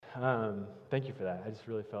Thank you for that. I just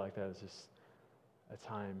really felt like that was just a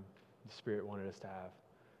time the Spirit wanted us to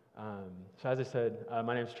have. So as I said,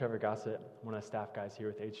 my name is Trevor Gossett. I'm one of the staff guys here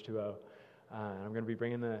with H2O. And I'm going to be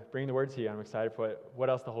bringing the word to you. I'm excited for what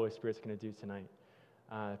else the Holy Spirit's going to do tonight.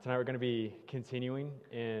 Tonight we're going to be continuing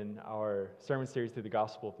in our sermon series through the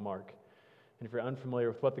Gospel of Mark. And if you're unfamiliar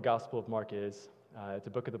with what the Gospel of Mark is, it's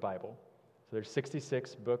a book of the Bible. So there's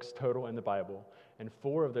 66 books total in the Bible, and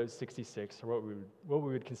 4 of those 66 are what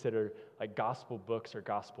we would consider like gospel books or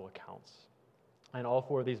gospel accounts. And all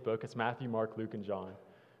 4 of these books, it's Matthew, Mark, Luke, and John.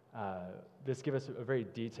 This gives us a very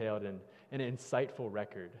detailed and insightful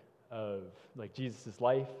record of like Jesus'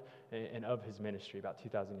 life and of his ministry about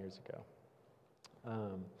 2,000 years ago.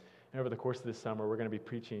 And over the course of this summer, we're going to be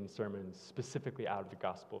preaching sermons specifically out of the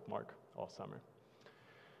Gospel of Mark all summer.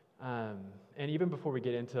 And even before we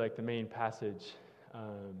get into like the main passage,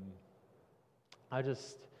 I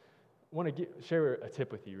just want to share a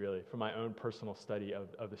tip with you, really, from my own personal study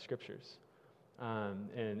of the Scriptures.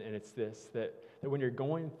 And it's this, that when you're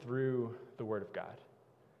going through the Word of God,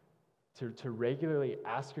 to regularly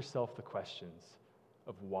ask yourself the questions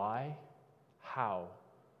of why, how,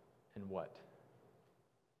 and what.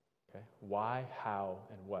 Okay? Why, how,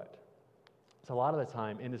 and what. So a lot of the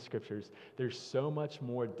time in the Scriptures, there's so much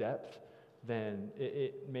more depth than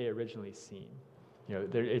it may originally seem. You know,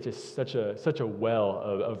 it's just such a well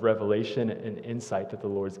of revelation and insight that the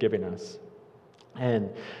Lord's giving us. And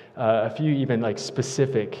a few even like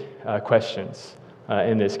specific questions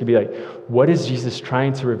in this could be like, what is Jesus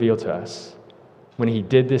trying to reveal to us when he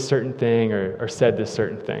did this certain thing or said this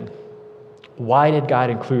certain thing? Why did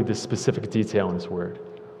God include this specific detail in his word?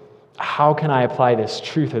 How can I apply this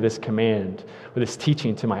truth or this command or this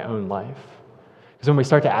teaching to my own life? Because when we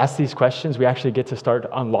start to ask these questions, we actually get to start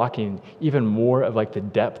unlocking even more of like the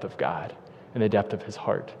depth of God and the depth of his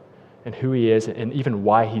heart and who he is and even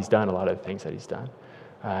why he's done a lot of the things that he's done.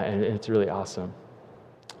 And it's really awesome.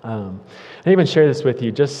 I even share this with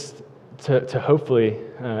you just to hopefully,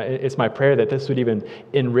 it's my prayer that this would even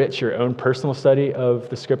enrich your own personal study of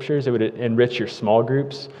the Scriptures. It would enrich your small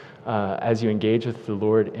groups as you engage with the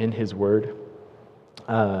Lord in his word.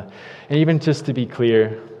 And even just to be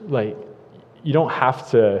clear, like, you don't have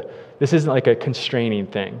to, this isn't like a constraining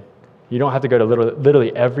thing. You don't have to go to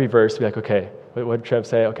literally every verse and be like, okay, what did Trev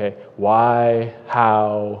say? Okay, why,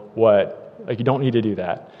 how, what? Like, you don't need to do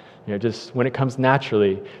that. You know, just when it comes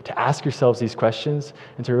naturally, to ask yourselves these questions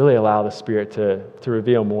and to really allow the Spirit to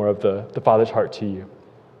reveal more of the Father's heart to you.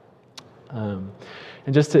 And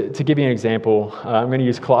just to give you an example, I'm going to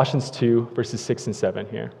use Colossians 2, verses 6 and 7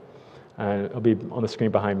 here. It'll be on the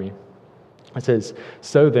screen behind me. It says,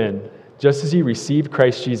 "So then, just as you received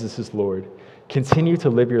Christ Jesus as Lord, continue to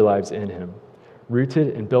live your lives in him,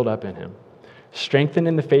 rooted and built up in him, strengthened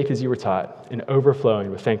in the faith as you were taught, and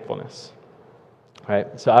overflowing with thankfulness."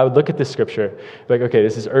 Right? So I would look at this scripture, like, okay,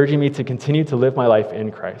 this is urging me to continue to live my life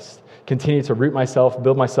in Christ, continue to root myself,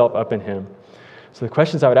 build myself up in him. So the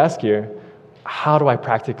questions I would ask here, how do I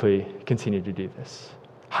practically continue to do this?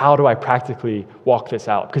 How do I practically walk this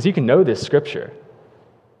out? Because you can know this scripture,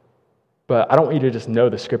 but I don't want you to just know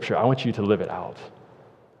the scripture. I want you to live it out,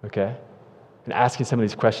 okay? And asking some of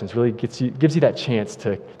these questions really gives you that chance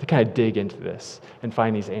to kind of dig into this and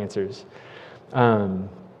find these answers.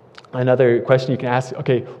 Another question you can ask,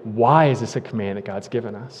 okay, why is this a command that God's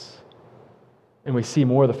given us? And we see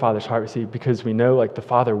more of the Father's heart. We see because we know like the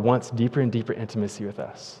Father wants deeper and deeper intimacy with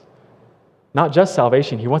us. Not just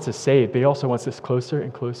salvation, he wants us saved, but he also wants us closer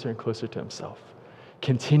and closer and closer to himself,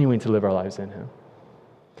 continuing to live our lives in him.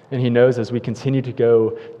 And he knows as we continue to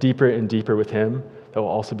go deeper and deeper with him, that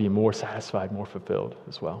we'll also be more satisfied, more fulfilled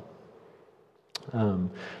as well.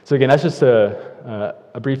 So again, that's just a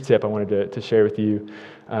brief tip I wanted to share with you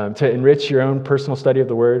to enrich your own personal study of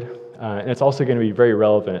the Word. And it's also going to be very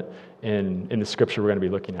relevant in the scripture we're going to be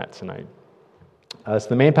looking at tonight. So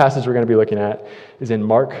the main passage we're going to be looking at is in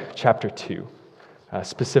Mark chapter 2,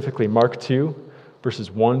 specifically Mark 2,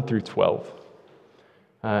 verses 1 through 12.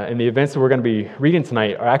 And the events that we're going to be reading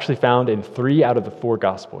tonight are actually found in 3 out of the 4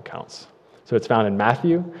 gospel accounts. So it's found in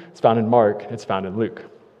Matthew, it's found in Mark, and it's found in Luke.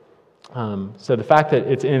 So the fact that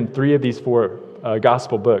it's in 3 of these 4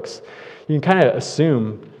 gospel books, you can kind of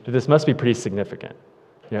assume that this must be pretty significant.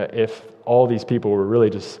 You know, if all these people were really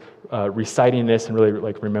just reciting this and really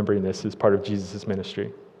like remembering this as part of Jesus'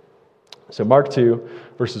 ministry. So Mark 2,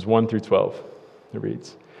 verses 1 through 12, it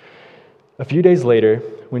reads, "A few days later,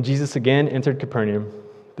 when Jesus again entered Capernaum,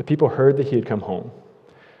 the people heard that he had come home.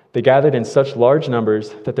 They gathered in such large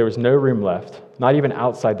numbers that there was no room left, not even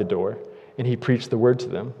outside the door, and he preached the word to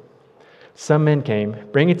them. Some men came,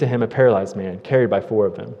 bringing to him a paralyzed man, carried by 4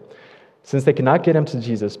 of them. Since they could not get him to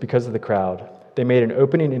Jesus because of the crowd, they made an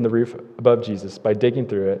opening in the roof above Jesus by digging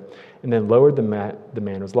through it, and then lowered the mat the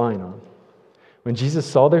man was lying on. When Jesus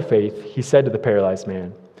saw their faith, he said to the paralyzed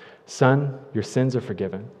man, "Son, your sins are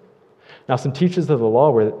forgiven." Now some teachers of the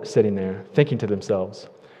law were sitting there, thinking to themselves,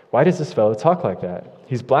 "Why does this fellow talk like that?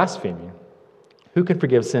 He's blaspheming. Who can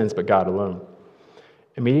forgive sins but God alone?"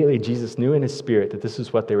 Immediately Jesus knew in his spirit that this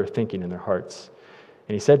is what they were thinking in their hearts.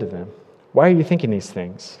 And he said to them, "Why are you thinking these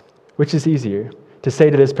things? Which is easier, to say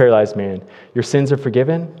to this paralyzed man, 'Your sins are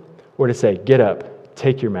forgiven,' or to say, 'Get up,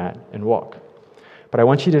 take your mat, and walk'? But I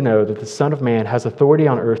want you to know that the Son of Man has authority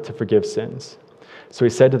on earth to forgive sins." So he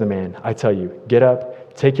said to the man, "I tell you, get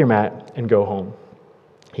up, take your mat, and go home."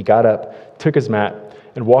 He got up, took his mat,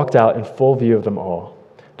 and walked out in full view of them all.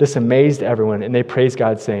 This amazed everyone, and they praised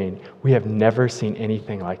God, saying, "We have never seen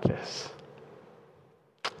anything like this."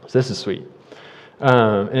 So this is sweet.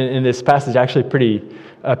 And this passage actually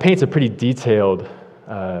paints a pretty detailed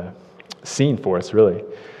scene for us, really.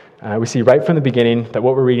 We see right from the beginning that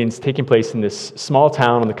what we're reading is taking place in this small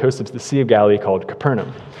town on the coast of the Sea of Galilee called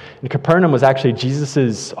Capernaum. And Capernaum was actually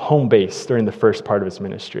Jesus' home base during the first part of his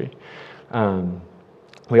ministry.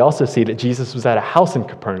 We also see that Jesus was at a house in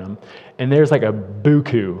Capernaum, and there's like a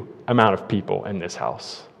buku amount of people in this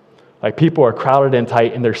house. Like people are crowded in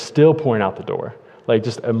tight, and they're still pouring out the door. Like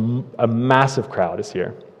just a massive crowd is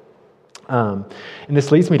here. And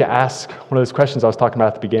this leads me to ask one of those questions I was talking about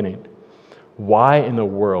at the beginning. Why in the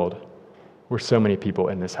world were so many people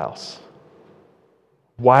in this house?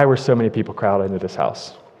 Why were so many people crowded into this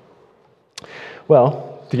house?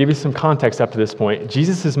 Well, to give you some context up to this point,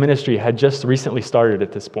 Jesus' ministry had just recently started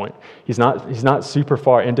at this point. He's not super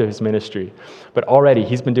far into his ministry, but already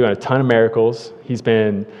he's been doing a ton of miracles. He's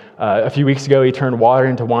been, a few weeks ago, he turned water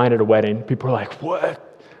into wine at a wedding. People are like, "What?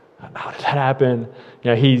 How did that happen?"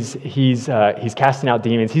 You know, he's casting out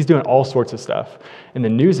demons. He's doing all sorts of stuff. And the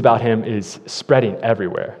news about him is spreading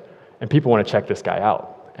everywhere. And people want to check this guy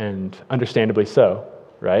out. And understandably so,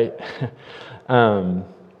 right?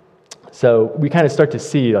 So we kind of start to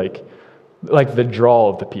see like the draw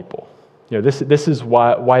of the people. You know, this is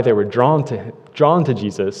why they were drawn to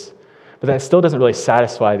Jesus, but that still doesn't really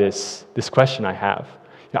satisfy this question I have.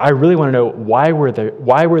 You know, I really want to know why were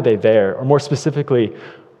they there, or more specifically,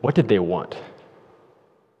 what did they want?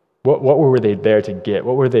 What were they there to get?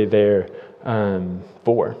 What were they there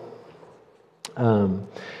for? And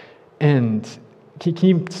can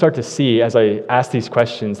you start to see, as I ask these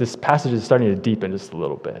questions, this passage is starting to deepen just a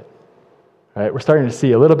little bit. Right? We're starting to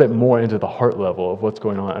see a little bit more into the heart level of what's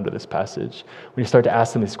going on under this passage when you start to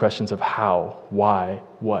ask them these questions of how, why,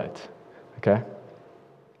 what. Okay?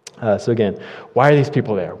 So again, why are these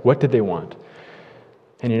people there? What did they want?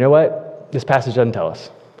 And you know what? This passage doesn't tell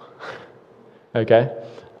us. Okay?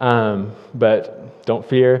 But don't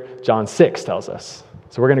fear, John 6 tells us.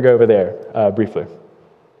 So we're going to go over there briefly.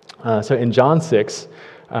 So in John 6,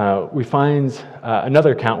 we find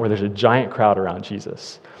another account where there's a giant crowd around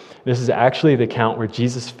Jesus. This is actually the account where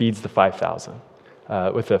Jesus feeds the 5,000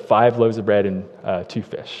 with the 5 loaves of bread and 2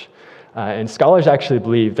 fish. And scholars actually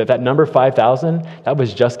believe that number 5,000, that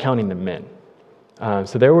was just counting the men.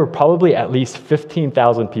 So there were probably at least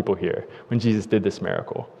 15,000 people here when Jesus did this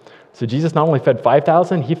miracle. So Jesus not only fed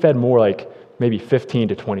 5,000, he fed more like maybe 15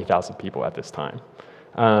 to 20,000 people at this time,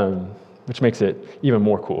 which makes it even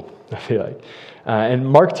more cool, I feel like. And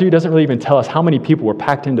Mark 2 doesn't really even tell us how many people were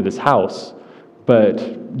packed into this house,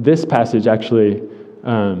 but this passage actually,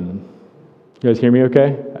 you guys hear me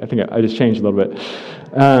okay? I think I just changed a little bit.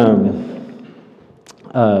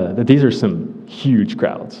 That these are some huge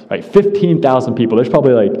crowds, right? 15,000 people. There's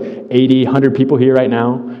probably like 80, 100 people here right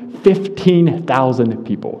now. 15,000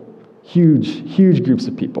 people. Huge groups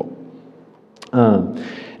of people. And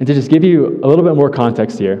to just give you a little bit more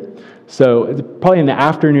context here, so probably in the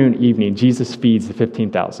afternoon, evening, Jesus feeds the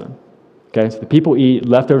 15,000. Okay, so the people eat,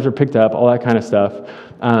 leftovers are picked up, all that kind of stuff.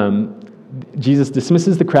 Jesus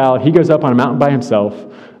dismisses the crowd. He goes up on a mountain by himself.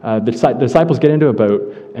 The disciples get into a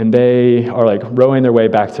boat, and they are like rowing their way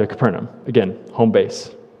back to Capernaum. Again, home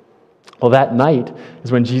base. Well, that night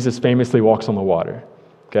is when Jesus famously walks on the water.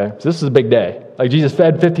 Okay, so this is a big day. Like Jesus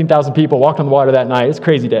fed 15,000 people, walked on the water that night. It's a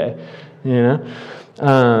crazy day, you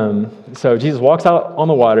know. So Jesus walks out on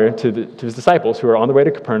the water to his disciples who are on the way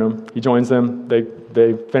to Capernaum. He joins them.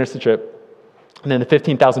 They finish the trip. And then the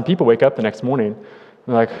 15,000 people wake up the next morning.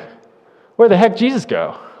 They're like, "Where the heck did Jesus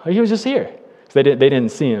go? Like, he was just here." Because they didn't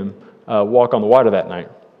see him walk on the water that night.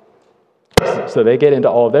 So they get into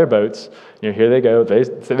all of their boats. You know, here they go.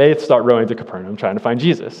 They start rowing to Capernaum, trying to find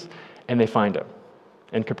Jesus, and they find him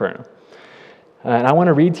in Capernaum. And I want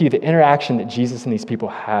to read to you the interaction that Jesus and these people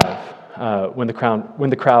have when the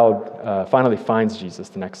crowd finally finds Jesus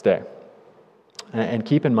the next day. And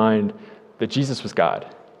keep in mind that Jesus was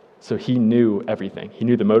God, so he knew everything. He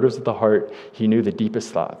knew the motives of the heart. He knew the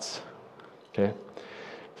deepest thoughts. Okay,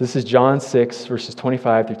 this is John 6, verses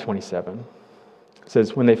 25 through 27. It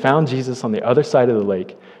says, when they found Jesus on the other side of the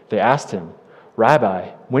lake, they asked him, "Rabbi,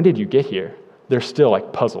 when did you get here?" They're still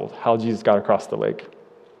puzzled how Jesus got across the lake.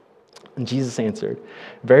 And Jesus answered,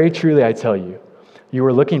 "Very truly I tell you, you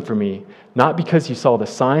were looking for me, not because you saw the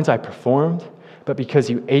signs I performed, but because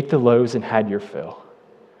you ate the loaves and had your fill.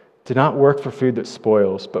 Do not work for food that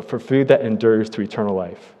spoils, but for food that endures to eternal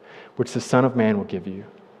life, which the Son of Man will give you.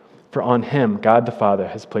 For on him God the Father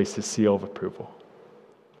has placed his seal of approval."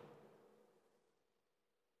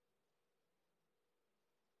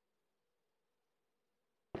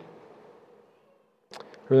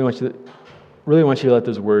 I really want you to let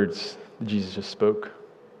those words that Jesus just spoke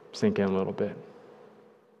sink in a little bit.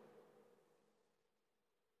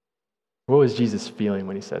 What was Jesus feeling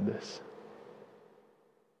when he said this?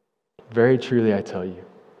 Very truly I tell you,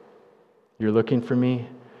 you're looking for me,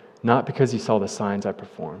 not because you saw the signs I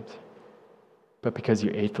performed, but because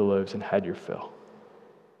you ate the loaves and had your fill.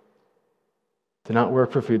 Do not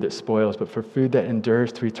work for food that spoils, but for food that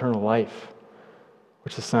endures to eternal life,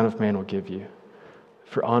 which the Son of Man will give you.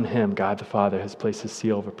 For on him God the Father has placed his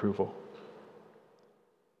seal of approval.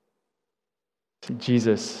 See,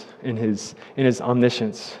 Jesus, in his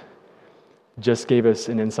omniscience, just gave us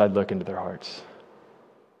an inside look into their hearts.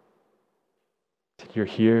 You're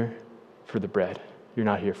here for the bread. You're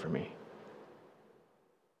not here for me.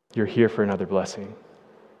 You're here for another blessing.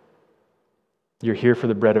 You're here for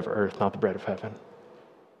the bread of earth, not the bread of heaven.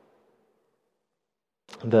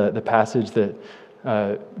 The passage that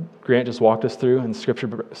Grant just walked us through in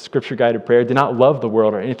scripture-guided prayer, do not love the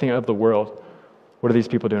world or anything of the world. What are these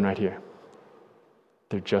people doing right here?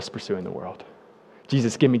 They're just pursuing the world.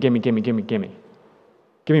 Jesus, give me. Give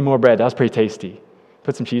me more bread. That was pretty tasty.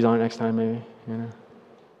 Put some cheese on it next time, maybe.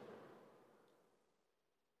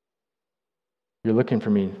 You're looking for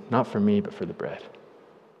me, not for me, but for the bread.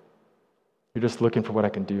 You're just looking for what I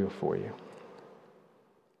can do for you.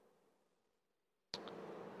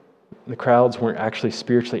 The crowds weren't actually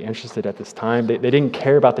spiritually interested at this time. They didn't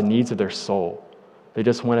care about the needs of their soul. They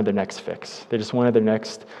just wanted their next fix. They just wanted their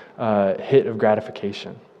next hit of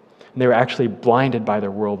gratification. And they were actually blinded by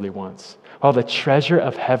their worldly wants. While the treasure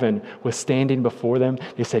of heaven was standing before them,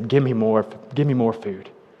 they said, give me more food.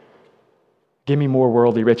 Give me more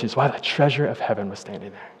worldly riches. While the treasure of heaven was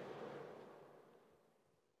standing there.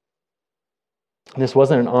 And this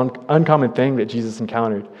wasn't an uncommon thing that Jesus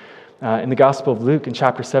encountered. In the Gospel of Luke, in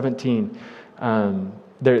chapter 17,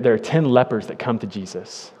 there are 10 lepers that come to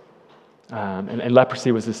Jesus. And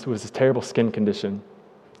leprosy was this terrible skin condition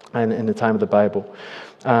in the time of the Bible.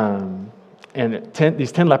 And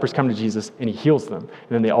these 10 lepers come to Jesus, and he heals them. And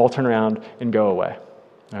then they all turn around and go away.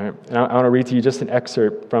 All right? And I want to read to you just an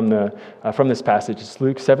excerpt from this passage. It's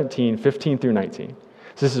Luke 17, 15 through 19.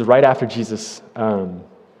 So this is right after Jesus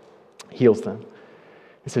heals them.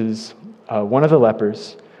 It says, one of the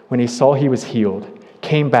lepers, when he saw he was healed,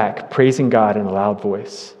 came back praising God in a loud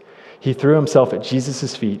voice. He threw himself at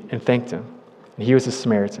Jesus' feet and thanked him. And he was a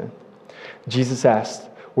Samaritan. Jesus asked,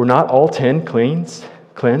 were not all 10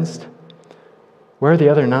 cleansed? Where are the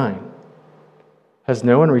other 9? Has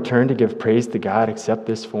no one returned to give praise to God except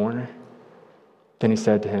this foreigner? Then he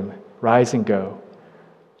said to him, rise and go.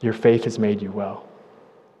 Your faith has made you well.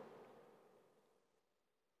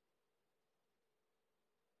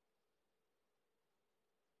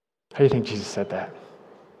 How do you think Jesus said that?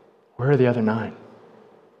 Where are the other 9?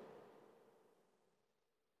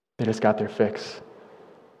 They just got their fix.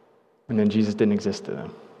 And then Jesus didn't exist to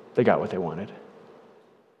them. They got what they wanted.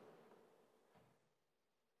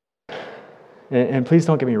 And please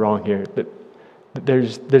don't get me wrong here.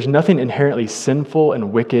 There's nothing inherently sinful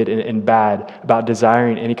and wicked and bad about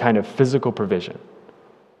desiring any kind of physical provision.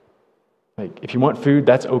 Like, if you want food,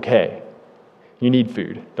 that's okay. You need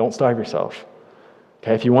food. Don't starve yourself.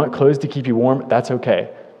 Okay, if you want clothes to keep you warm, that's okay.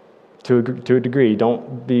 To a degree,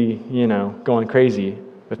 don't be, going crazy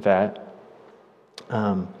with that.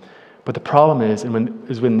 But the problem is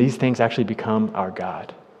when these things actually become our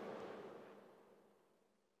God.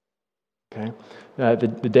 Okay,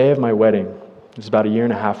 the day of my wedding, it was about 1.5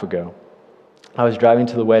 years ago. I was driving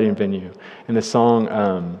to the wedding venue, and the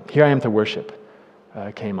song "Here I Am to Worship"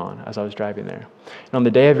 came on as I was driving there. And on the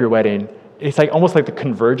day of your wedding, it's almost like the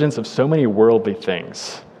convergence of so many worldly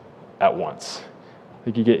things at once.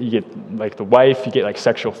 Like you get like the wife, you get like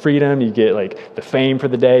sexual freedom, you get like the fame for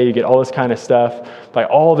the day, you get all this kind of stuff, like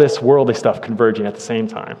all this worldly stuff converging at the same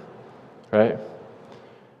time, right?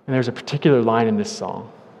 And there's a particular line in this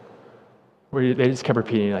song where they just kept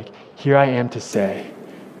repeating, like, here I am to say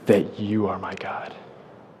that you are my God.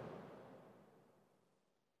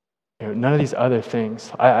 None of these other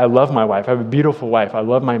things. I love my wife. I have a beautiful wife. I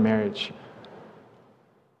love my marriage.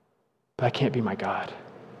 But that can't be my God.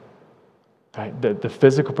 Right? The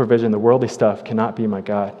physical provision, the worldly stuff cannot be my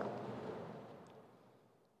God.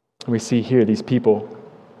 And we see here these people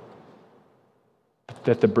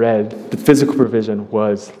that the bread, the physical provision,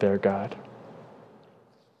 was their God.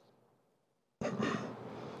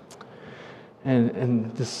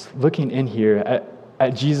 And just looking in here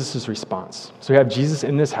at Jesus' response. So we have Jesus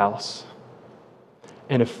in this house,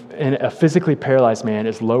 and a physically paralyzed man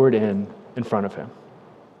is lowered in front of him.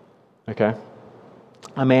 Okay?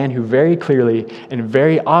 A man who very clearly and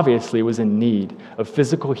very obviously was in need of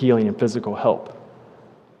physical healing and physical help.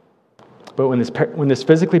 But when this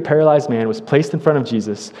physically paralyzed man was placed in front of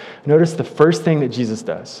Jesus, notice the first thing that Jesus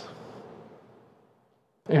does.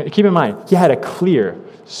 Keep in mind, he had a clear,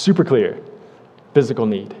 super clear physical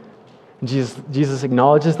need. And Jesus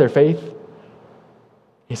acknowledges their faith.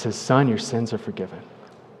 He says, son, your sins are forgiven.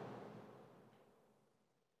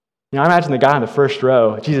 I imagine the guy in the first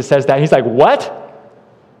row, Jesus says that, and he's like, what?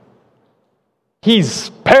 He's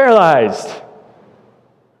paralyzed.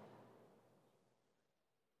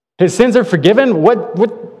 His sins are forgiven?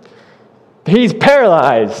 What? He's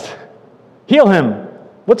paralyzed. Heal him.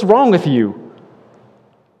 What's wrong with you?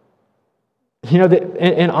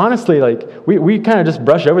 And honestly, like, we kind of just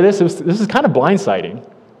brush over this. This is kind of blindsiding,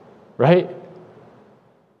 right?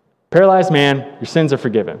 Paralyzed man, your sins are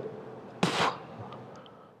forgiven.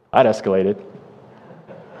 I'd escalated.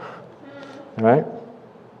 All right?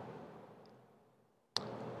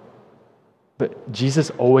 But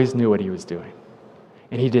Jesus always knew what he was doing.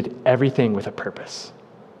 And he did everything with a purpose.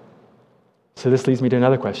 So this leads me to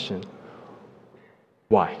another question.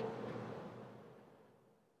 Why?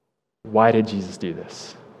 Why did Jesus do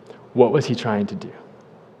this? What was he trying to do?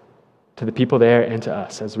 To the people there and to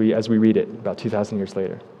us as we read it about 2,000 years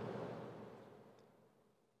later.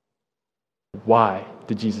 Why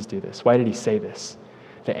did Jesus do this? Why did he say this?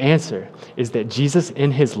 The answer is that Jesus,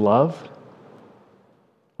 in his love,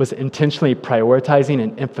 was intentionally prioritizing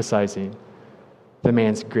and emphasizing the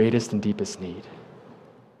man's greatest and deepest need.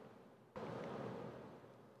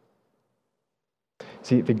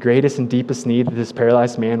 See, the greatest and deepest need that this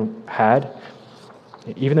paralyzed man had,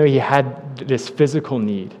 even though he had this physical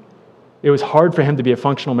need, it was hard for him to be a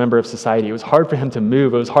functional member of society. It was hard for him to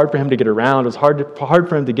move. It was hard for him to get around. It was hard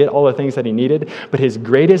for him to get all the things that he needed. But his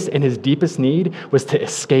greatest and his deepest need was to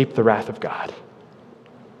escape the wrath of God.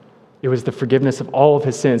 It was the forgiveness of all of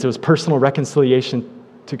his sins. It was personal reconciliation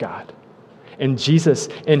to God. And Jesus,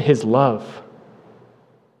 in his love,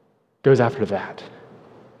 goes after that.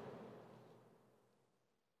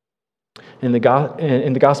 In the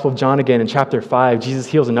Gospel of John again, in chapter 5, Jesus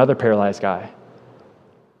heals another paralyzed guy.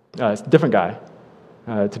 It's a different guy,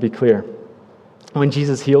 to be clear. When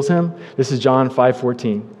Jesus heals him, this is John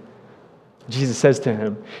 5:14. Jesus says to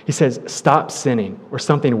him, he says, stop sinning or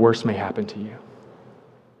something worse may happen to you.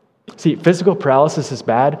 See, physical paralysis is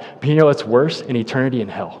bad, but you know what's worse? An eternity in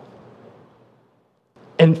hell.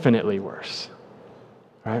 Infinitely worse,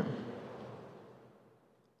 right?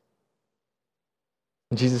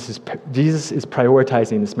 Jesus is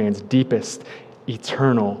prioritizing this man's deepest,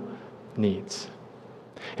 eternal needs.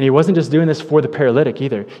 And he wasn't just doing this for the paralytic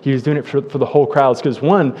either. He was doing it for the whole crowd. Because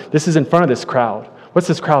one, this is in front of this crowd. What's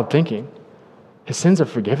this crowd thinking? His sins are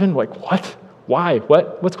forgiven? Like, what? Why?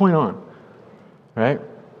 What's going on? Right?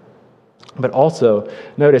 But also,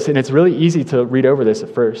 notice, and it's really easy to read over this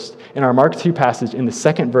at first. In our Mark 2 passage, in the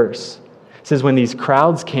second verse, it says, when these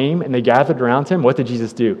crowds came and they gathered around him, what did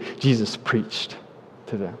Jesus do? Jesus preached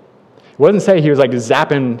to them. It wouldn't say he was like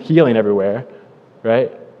zapping healing everywhere,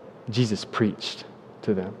 right? Jesus preached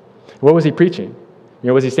to them. What was he preaching?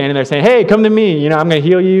 Was he standing there saying, hey, come to me, I'm going to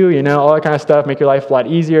heal you, all that kind of stuff, make your life a lot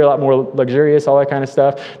easier, a lot more luxurious, all that kind of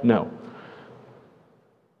stuff? No.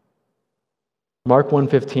 Mark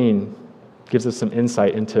 1:15 gives us some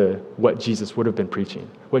insight into what Jesus would have been preaching,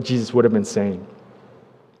 what Jesus would have been saying.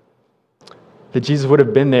 That Jesus would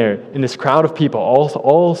have been there in this crowd of people,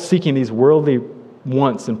 all seeking these worldly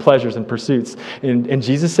wants and pleasures and pursuits. And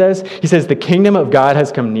Jesus says, he says, the kingdom of God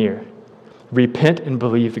has come near. Repent and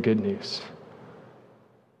believe the good news.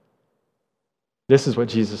 This is what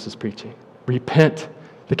Jesus is preaching. Repent.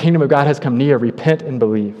 The kingdom of God has come near. Repent and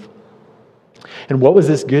believe. And what was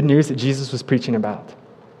this good news that Jesus was preaching about?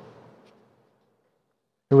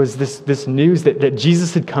 It was this news that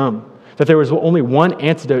Jesus had come, that there was only one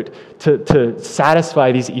antidote to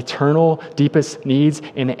satisfy these eternal, deepest needs,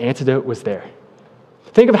 and the antidote was there.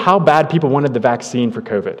 Think of how bad people wanted the vaccine for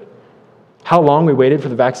COVID. How long we waited for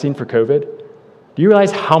the vaccine for COVID. Do you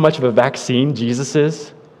realize how much of a vaccine Jesus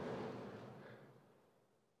is?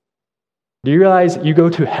 Do you realize you go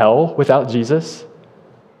to hell without Jesus?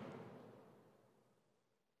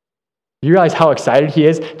 Do you realize how excited he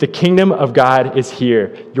is? The kingdom of God is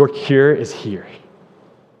here. Your cure is here.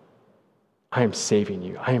 I am saving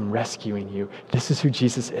you. I am rescuing you. This is who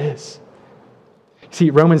Jesus is. See,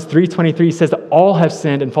 Romans 3:23 says that all have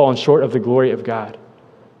sinned and fallen short of the glory of God.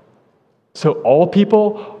 So all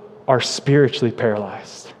people are spiritually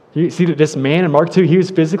paralyzed. You see that this man in Mark 2, he was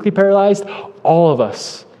physically paralyzed. All of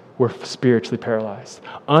us were spiritually paralyzed,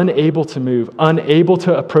 unable to move, unable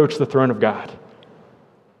to approach the throne of God.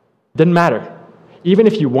 Didn't matter. Even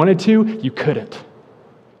if you wanted to, you couldn't.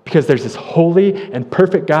 Because there's this holy and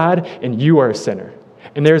perfect God, and you are a sinner.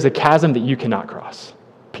 And there's a chasm that you cannot cross,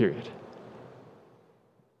 period.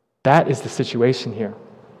 That is the situation here.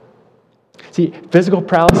 See, physical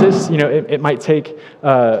paralysis, it might take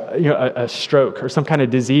a stroke or some kind of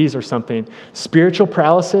disease or something. Spiritual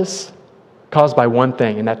paralysis caused by one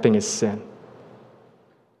thing, and that thing is sin.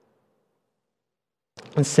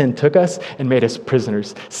 And sin took us and made us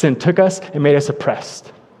prisoners. Sin took us and made us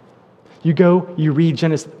oppressed. You go, you read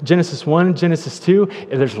Genesis 1, Genesis 2,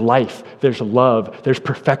 and there's life, there's love, there's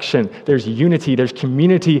perfection, there's unity, there's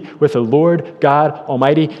community with the Lord God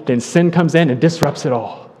Almighty. Then sin comes in and disrupts it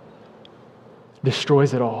all,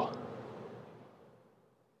 destroys it all.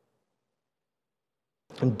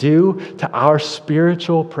 And due to our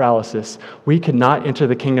spiritual paralysis, we could not enter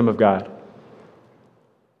the kingdom of God.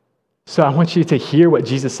 So I want you to hear what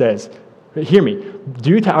Jesus says. Hear me.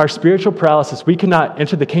 Due to our spiritual paralysis, we cannot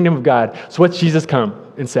enter the kingdom of God. So what's Jesus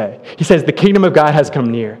come and say? He says, the kingdom of God has come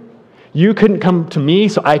near. You couldn't come to me,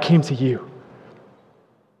 so I came to you.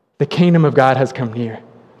 The kingdom of God has come near.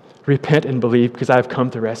 Repent and believe, because I have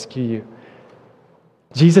come to rescue you.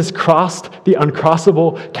 Jesus crossed the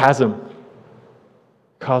uncrossable chasm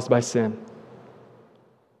caused by sin.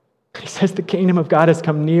 He says the kingdom of God has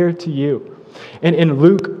come near to you. And in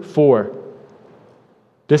Luke 4,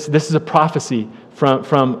 this is a prophecy from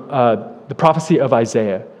the prophecy of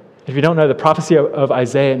Isaiah. If you don't know, the prophecy of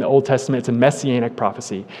Isaiah in the Old Testament, it's a messianic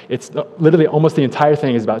prophecy. It's literally almost the entire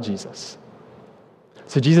thing is about Jesus.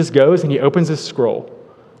 So Jesus goes and he opens his scroll.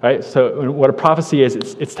 Right? So what a prophecy is,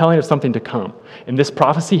 it's telling us something to come. And this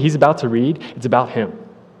prophecy he's about to read, it's about him.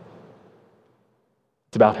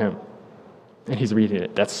 It's about him. And he's reading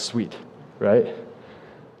it. That's sweet, right?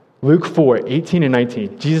 Luke 4, 18 and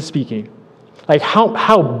 19, Jesus speaking. Like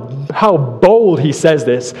how bold he says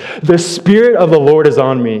this. The Spirit of the Lord is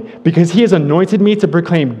on me because he has anointed me to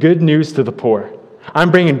proclaim good news to the poor.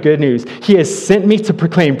 I'm bringing good news. He has sent me to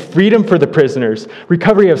proclaim freedom for the prisoners,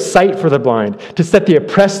 recovery of sight for the blind, to set the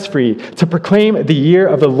oppressed free, to proclaim the year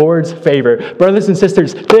of the Lord's favor. Brothers and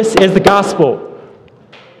sisters, this is the gospel.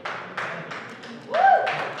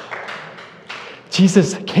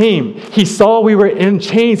 Jesus came. He saw we were in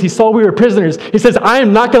chains. He saw we were prisoners. He says, I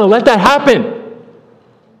am not going to let that happen.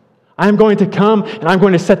 I'm going to come and I'm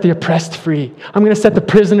going to set the oppressed free. I'm going to set the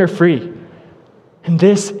prisoner free. And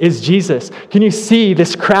this is Jesus. Can you see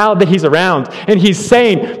this crowd that he's around? And he's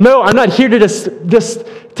saying, no, I'm not here to just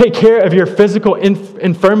take care of your physical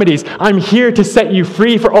infirmities. I'm here to set you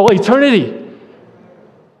free for all eternity.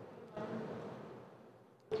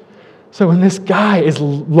 So when this guy is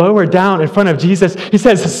lowered down in front of Jesus, he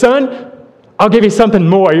says, son, I'll give you something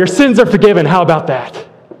more. Your sins are forgiven. How about that?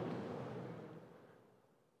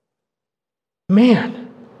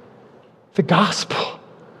 Man, the gospel.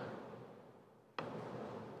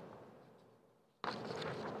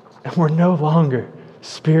 And we're no longer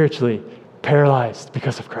spiritually paralyzed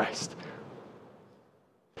because of Christ.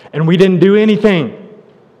 And we didn't do anything.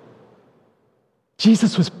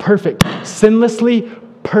 Jesus was perfect, sinlessly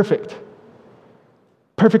perfect.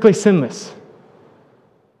 Perfectly sinless.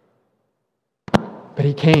 But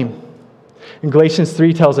he came. And Galatians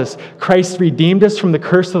 3 tells us, Christ redeemed us from the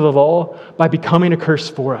curse of the law by becoming a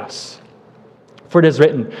curse for us. For it is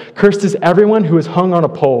written, cursed is everyone who is hung on a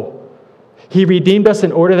pole. He redeemed us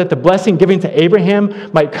in order that the blessing given to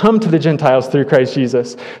Abraham might come to the Gentiles through Christ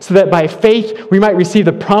Jesus, so that by faith we might receive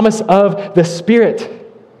the promise of the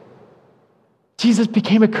Spirit. Jesus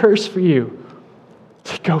became a curse for you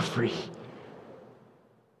to go free.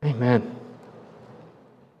 Amen.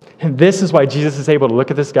 And this is why Jesus is able to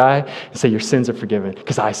look at this guy and say, your sins are forgiven,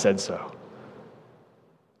 because I said so.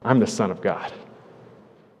 I'm the Son of God.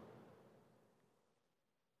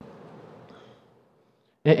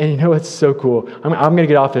 And you know what's so cool? I'm going to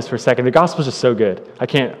get off this for a second. The gospel is just so good.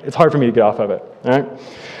 It's hard for me to get off of it. All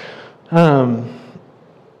right?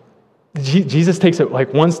 Jesus takes it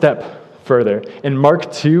like one step further. In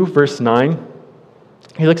Mark 2, verse 9,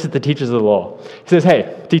 he looks at the teachers of the law. He says,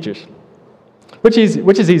 hey, teachers, which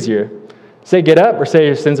is easier? Say get up or say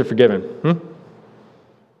your sins are forgiven?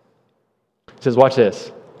 He says, watch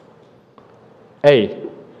this. A,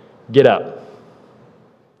 get up.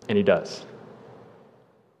 And he does.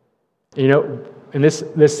 You know, and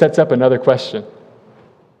this sets up another question.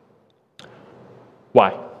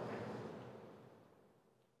 Why?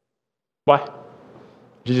 Why?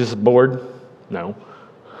 Jesus bored? No.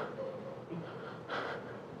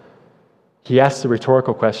 He asks a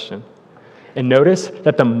rhetorical question. And notice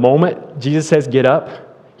that the moment Jesus says get up,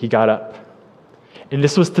 he got up. And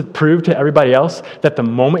this was to prove to everybody else that the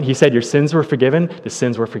moment he said your sins were forgiven, the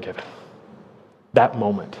sins were forgiven. That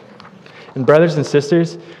moment. And brothers and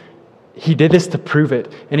sisters, he did this to prove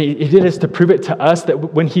it. And he did this to prove it to us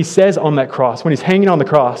that when he says on that cross, when he's hanging on the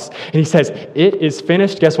cross, and he says, it is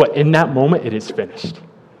finished, guess what? In that moment, it is finished.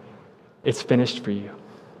 It's finished for you.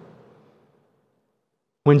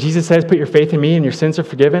 When Jesus says, put your faith in me and your sins are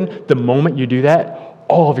forgiven, the moment you do that,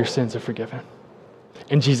 all of your sins are forgiven.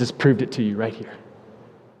 And Jesus proved it to you right here.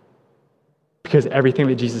 Because everything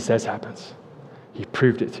that Jesus says happens. He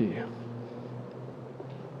proved it to you.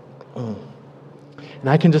 And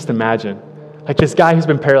I can just imagine, like this guy who's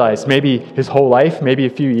been paralyzed, maybe his whole life, maybe a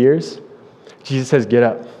few years, Jesus says, get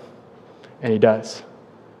up. And he does.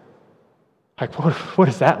 Like, what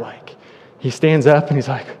is that like? He stands up and he's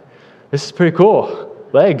like, this is pretty cool.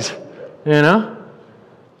 Legs, you know?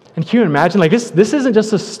 And can you imagine, like this isn't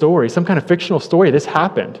just a story, some kind of fictional story. This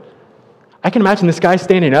happened. I can imagine this guy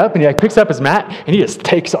standing up and he like picks up his mat and he just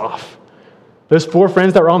takes off. Those 4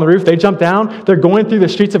 friends that were on the roof, they jump down. They're going through the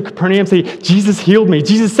streets of Capernaum saying, Jesus healed me.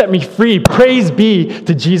 Jesus set me free. Praise be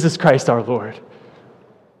to Jesus Christ our Lord.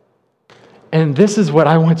 And this is what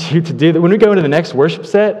I want you to do. That when we go into the next worship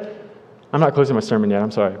set, I'm not closing my sermon yet, I'm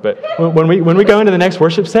sorry. But when we go into the next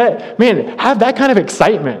worship set, man, have that kind of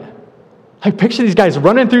excitement. Like picture these guys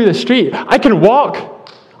running through the street. I can walk.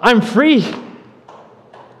 I'm free.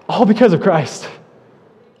 All because of Christ.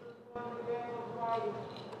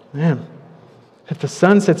 Man. If the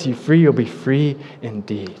Son sets you free, you'll be free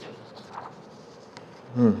indeed.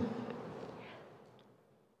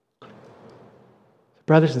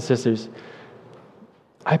 Brothers and sisters,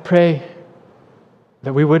 I pray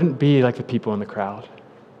that we wouldn't be like the people in the crowd,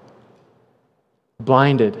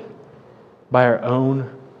 blinded by our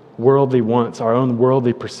own worldly wants, our own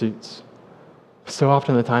worldly pursuits. So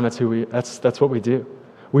often the time, that's what we do.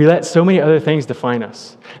 We let so many other things define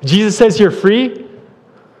us. Jesus says you're free.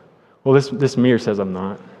 Well, this mirror says I'm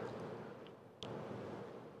not.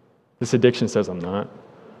 This addiction says I'm not.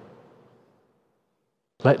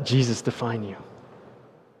 Let Jesus define you.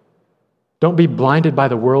 Don't be blinded by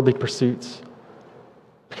the worldly pursuits,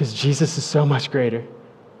 because Jesus is so much greater,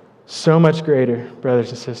 brothers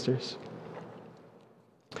and sisters.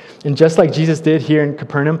 And just like Jesus did here in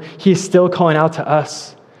Capernaum, he's still calling out to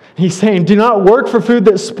us. He's saying, do not work for food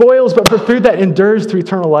that spoils, but for food that endures to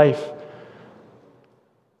eternal life.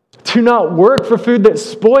 Do not work for food that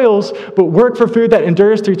spoils, but work for food that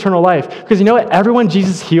endures to eternal life. Because you know what? Everyone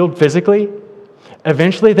Jesus healed physically,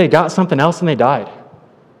 eventually they got something else and they died.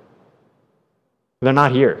 They're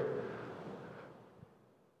not here.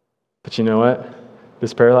 But you know what?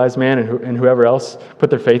 This paralyzed man and whoever else put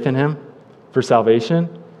their faith in him for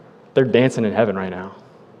salvation, they're dancing in heaven right now.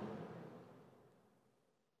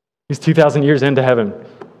 He's 2,000 years into heaven.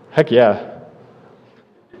 Heck yeah.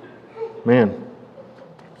 Man.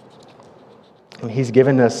 And he's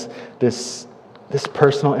given us this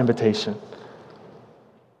personal invitation.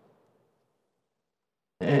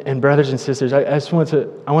 And brothers and sisters, I want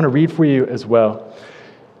to read for you as well.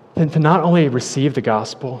 And to not only receive the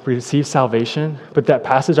gospel, receive salvation, but that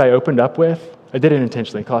passage I opened up with, I did it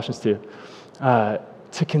intentionally, Colossians 2,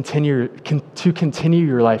 to continue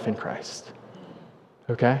your life in Christ.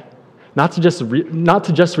 Okay? Not to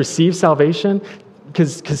just receive salvation,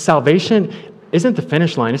 because salvation isn't the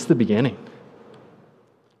finish line, it's the beginning.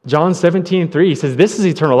 John 17:3 he says, this is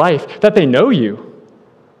eternal life, that they know you.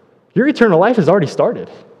 Your eternal life has already started,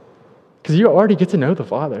 because you already get to know the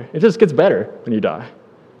Father. It just gets better when you die.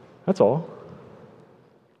 That's all.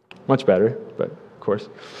 Much better, but of course.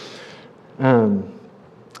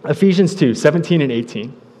 Ephesians 2:17 and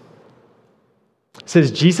 18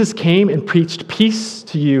 says, Jesus came and preached peace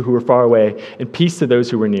to you who were far away and peace to those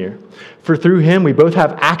who were near. For through him we both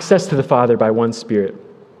have access to the Father by one Spirit.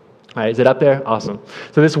 All right, is it up there? Awesome.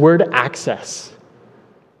 So this word access,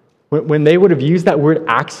 when they would have used that word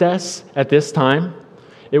access at this time,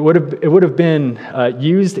 It would have been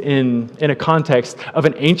used in a context of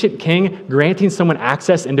an ancient king granting someone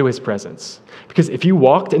access into his presence. Because if you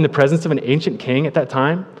walked in the presence of an ancient king at that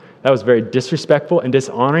time, that was very disrespectful and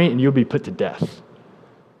dishonoring, and you would be put to death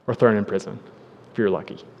or thrown in prison if you're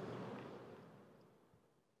lucky.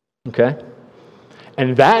 Okay?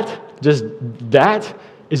 And that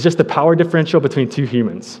is just the power differential between two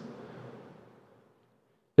humans.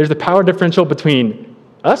 There's the power differential between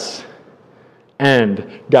us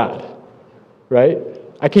and God, right?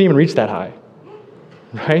 I can't even reach that high,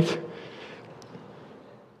 right?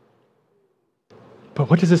 But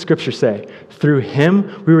what does the scripture say? Through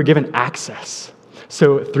him, we were given access.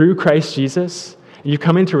 So through Christ Jesus, you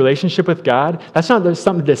come into relationship with God. That's not just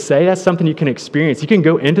something to say. That's something you can experience. You can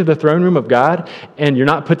go into the throne room of God, and you're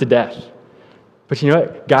not put to death. But you know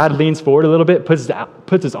what? God leans forward a little bit,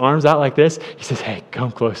 puts his arms out like this. He says, hey,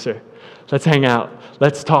 come closer. Let's hang out.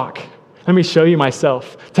 Let's talk. Let me show you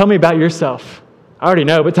myself. Tell me about yourself. I already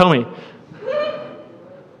know, but tell me.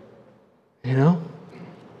 You know?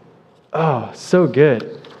 Oh, so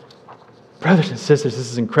good. Brothers and sisters, this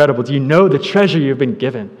is incredible. Do you know the treasure you've been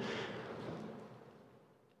given?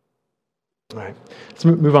 All right, let's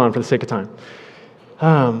move on for the sake of time.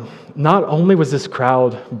 Not only was this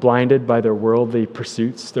crowd blinded by their worldly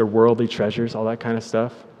pursuits, their worldly treasures, all that kind of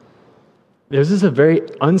stuff, this is a very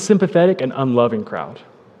unsympathetic and unloving crowd.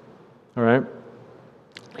 All right?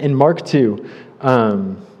 In Mark 2,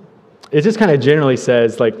 it just kind of generally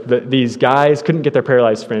says like these guys couldn't get their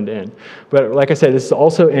paralyzed friend in. But like I said, this is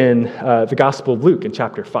also in the Gospel of Luke in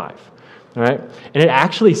chapter 5. All right? And it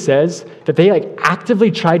actually says that they like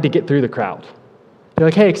actively tried to get through the crowd. They're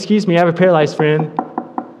like, hey, excuse me, I have a paralyzed friend.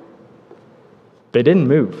 They didn't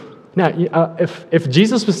move. Now, if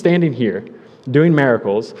Jesus was standing here doing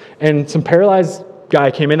miracles and some paralyzed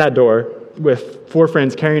guy came in that door with 4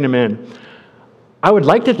 friends carrying him in, I would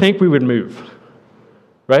like to think we would move,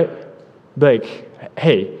 right? Like,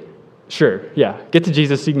 hey, sure, yeah, get to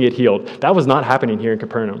Jesus so you can get healed. That was not happening here in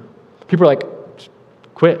Capernaum. People are like,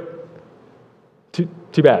 quit.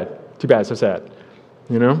 Too bad, so sad,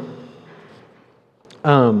 you know?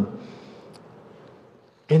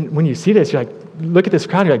 And when you see this, you're like, look at this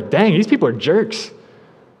crowd, you're like, dang, these people are jerks.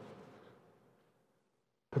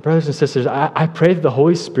 But brothers and sisters, I pray that the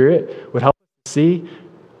Holy Spirit would help us see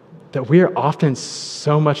that we are often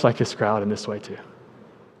so much like this crowd in this way too.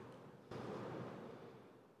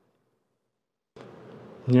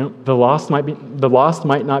 You know, the lost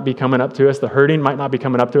might not be coming up to us, the hurting might not be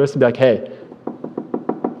coming up to us and be like, hey,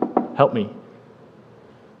 help me.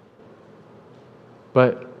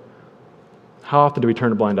 But how often do we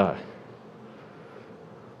turn a blind eye?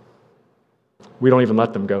 We don't even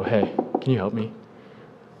let them go, hey, can you help me?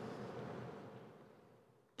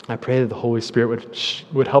 I pray that the Holy Spirit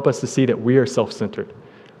would help us to see that we are self-centered.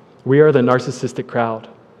 We are the narcissistic crowd.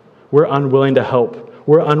 We're unwilling to help.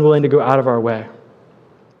 We're unwilling to go out of our way.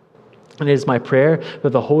 And it is my prayer that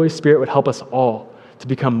the Holy Spirit would help us all to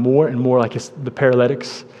become more and more like the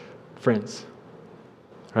paralytic's friends,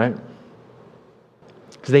 right?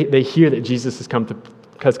 Because they hear that Jesus has come to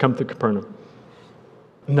Capernaum.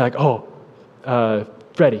 And they're like, oh,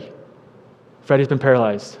 Freddie's been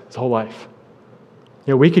paralyzed his whole life.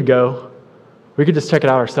 You know, we could just check it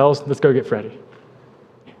out ourselves. Let's go get Freddie.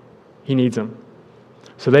 He needs him.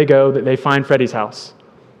 So they go, they find Freddie's house,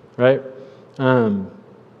 right?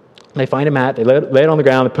 They find a mat, they lay it on the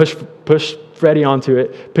ground, they push Freddie onto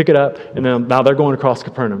it, pick it up, and then now they're going across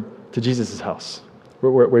Capernaum to Jesus' house,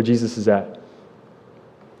 where Jesus is at.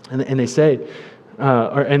 And they say,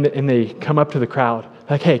 and they come up to the crowd,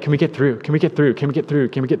 like, hey, can we get through? Can we get through? Can we get through?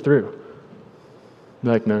 Can we get through?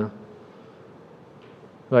 They're like, no.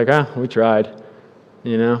 They're like, we tried,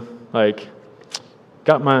 you know, like,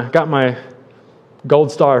 got my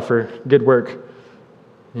gold star for good work,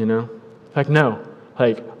 you know. Like, no,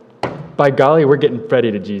 like, by golly, we're getting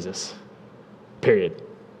Freddie to Jesus, period,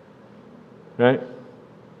 right?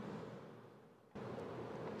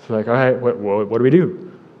 So like, all right, what do we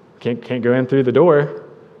do? Can't go in through the door.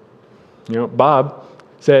 You know, Bob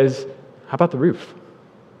says, how about the roof?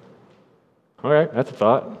 All right, that's a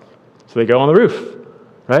thought. So they go on the roof,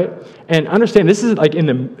 right? And understand, this is like in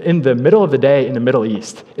the middle of the day in the Middle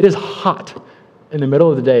East. It is hot in the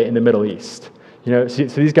middle of the day in the Middle East. You know, so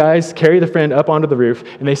these guys carry the friend up onto the roof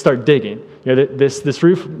and they start digging. You know, this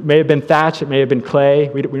roof may have been thatch, it may have been clay.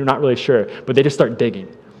 We're not really sure, but they just start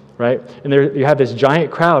digging, right? And there you have this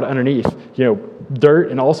giant crowd underneath. You know, dirt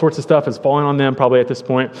and all sorts of stuff is falling on them probably at this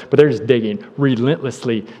point, but they're just digging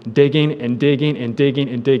relentlessly, digging and digging and digging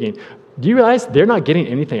and digging. Do you realize they're not getting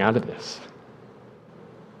anything out of this?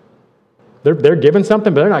 They're given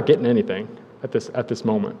something, but they're not getting anything. at this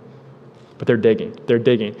moment. But they're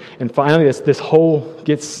digging. And finally, this hole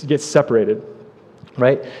gets separated,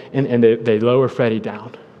 right? And they lower Freddie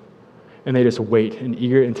down. And they just wait in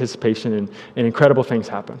eager anticipation, and incredible things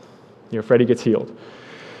happen. Freddie gets healed.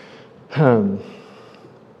 And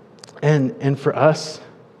for us,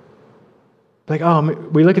 like,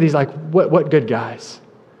 we look at these like, what good guys.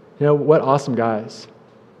 What awesome guys.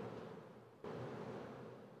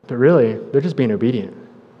 But really, they're just being obedient.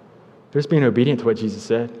 They're just being obedient to what Jesus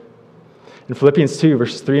said. In Philippians 2,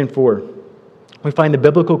 verses 3 and 4, we find the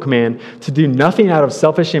biblical command to do nothing out of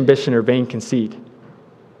selfish ambition or vain conceit,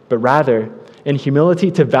 but rather, in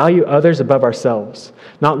humility, to value others above ourselves,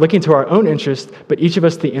 not looking to our own interest, but each of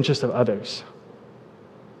us the interest of others.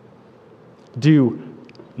 Do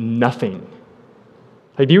nothing.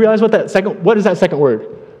 Like, do you realize what is that second word?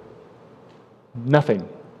 Nothing.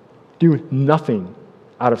 Do nothing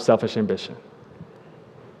out of selfish ambition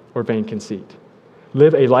or vain conceit.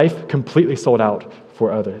 Live a life completely sold out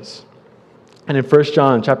for others. And in 1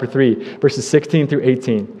 John chapter 3, verses 16 through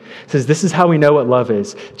 18, it says, "This is how we know what love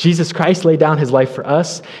is. Jesus Christ laid down his life for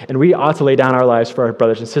us, and we ought to lay down our lives for our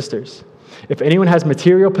brothers and sisters. If anyone has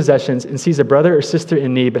material possessions and sees a brother or sister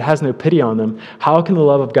in need but has no pity on them, how can the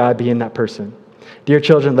love of God be in that person? Dear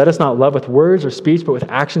children, let us not love with words or speech, but with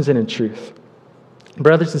actions and in truth."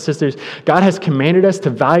 Brothers and sisters, God has commanded us to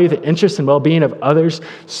value the interests and well-being of others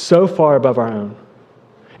so far above our own.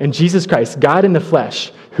 And Jesus Christ, God in the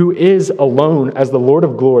flesh, who is alone as the Lord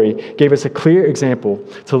of glory, gave us a clear example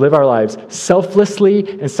to live our lives selflessly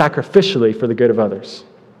and sacrificially for the good of others.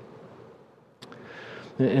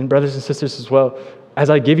 And brothers and sisters as well, as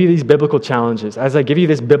I give you these biblical challenges, as I give you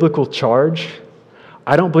this biblical charge,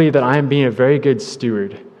 I don't believe that I am being a very good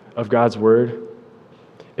steward of God's word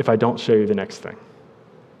if I don't show you the next thing.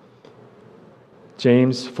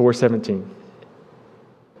 James 4:17.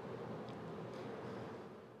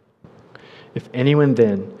 "If anyone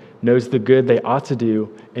then knows the good they ought to do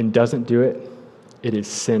and doesn't do it, it is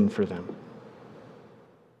sin for them."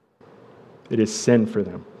 It is sin for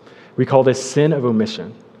them. We call this sin of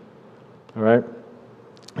omission. All right?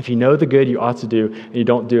 If you know the good you ought to do and you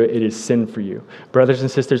don't do it, it is sin for you. Brothers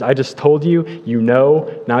and sisters, I just told you,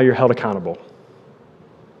 now you're held accountable.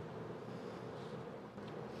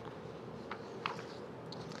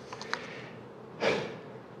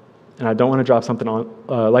 And I don't want to drop something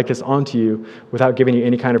like this onto you without giving you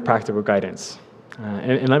any kind of practical guidance.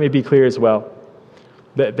 And let me be clear as well,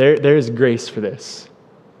 that there is grace for this.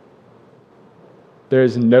 There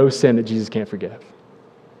is no sin that Jesus can't forgive.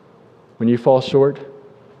 When you fall short,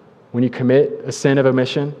 when you commit a sin of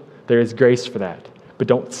omission, there is grace for that. But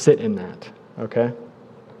don't sit in that, okay?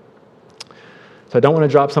 So I don't want to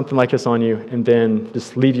drop something like this on you and then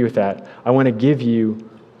just leave you with that. I want to give you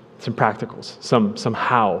some practicals, some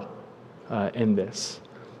how in this.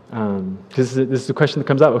 Because this is the question that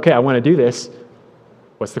comes up. Okay, I want to do this.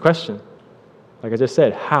 What's the question? Like I just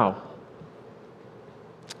said, how?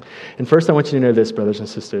 And first I want you to know this, brothers and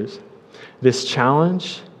sisters. This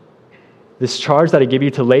charge that I give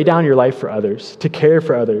you to lay down your life for others, to care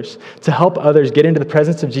for others, to help others get into the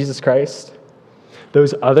presence of Jesus Christ,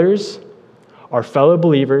 those others are fellow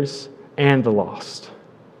believers and the lost.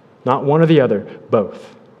 Not one or the other,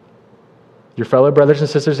 both. Your fellow brothers and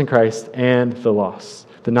sisters in Christ and the lost,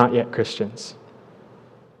 the not yet Christians.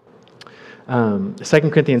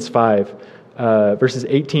 2 Corinthians 5, verses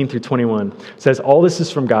 18 through 21 says, "All this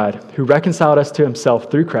is from God, who reconciled us to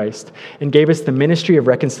himself through Christ and gave us the ministry of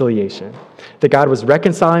reconciliation, that God was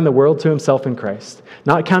reconciling the world to himself in Christ,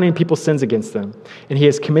 not counting people's sins against them, and he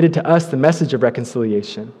has committed to us the message of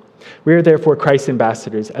reconciliation. We are therefore Christ's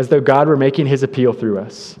ambassadors, as though God were making his appeal through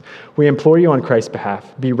us. We implore you on Christ's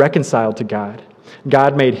behalf, be reconciled to God.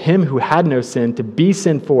 God made him who had no sin to be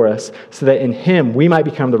sin for us, so that in him we might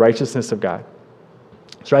become the righteousness of God."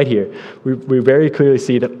 It's right here. We very clearly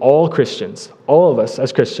see that all Christians, all of us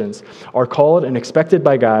as Christians, are called and expected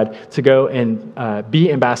by God to go and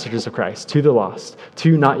be ambassadors of Christ to the lost,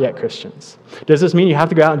 to not yet Christians. Does this mean you have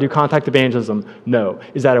to go out and do contact evangelism? No.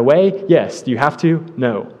 Is that a way? Yes. Do you have to?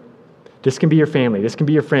 No. This can be your family. This can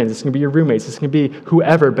be your friends. This can be your roommates. This can be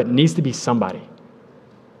whoever, but it needs to be somebody.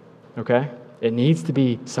 Okay? It needs to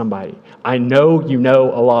be somebody. I know you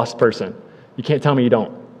know a lost person. You can't tell me you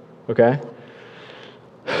don't. Okay?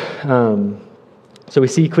 So we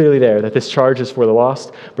see clearly there that this charge is for the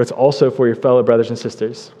lost, but it's also for your fellow brothers and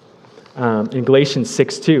sisters. In Galatians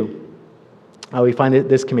 6:2, we find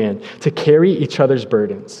this command, to carry each other's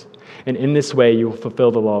burdens. And in this way, you will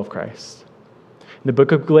fulfill the law of Christ. The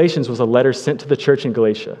book of Galatians was a letter sent to the church in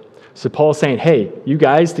Galatia. So Paul's saying, hey, you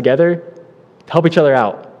guys together, help each other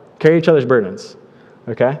out. Carry each other's burdens.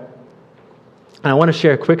 Okay? And I want to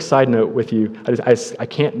share a quick side note with you. I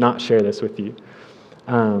can't not share this with you.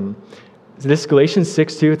 This Galatians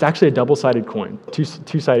 6:2, it's actually a double-sided coin,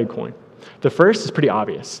 two-sided coin. The first is pretty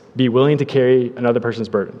obvious. Be willing to carry another person's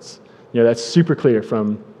burdens. That's super clear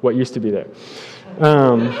from what used to be there.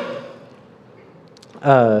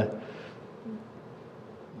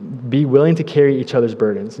 Be willing to carry each other's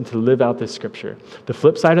burdens and to live out this scripture. The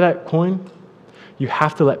flip side of that coin, you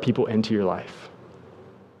have to let people into your life.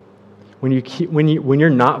 When you're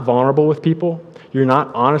not vulnerable with people, you're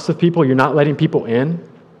not honest with people, you're not letting people in.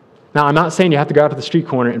 Now, I'm not saying you have to go out to the street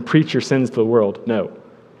corner and preach your sins to the world. No.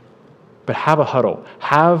 But have a huddle.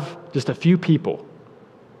 Have just a few people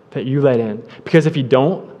that you let in. Because if you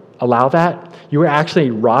don't allow that, you are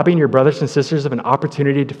actually robbing your brothers and sisters of an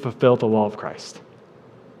opportunity to fulfill the law of Christ.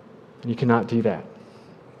 And you cannot do that.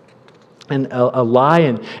 And a lie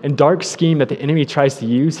and dark scheme that the enemy tries to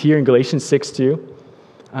use here in Galatians 6:2.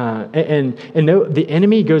 And no, the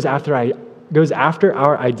enemy goes after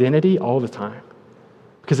our identity all the time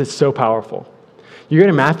because it's so powerful. You go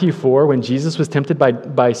to Matthew 4 when Jesus was tempted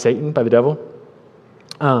by Satan, by the devil.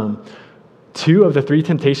 2 of the 3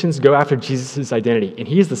 temptations go after Jesus' identity, and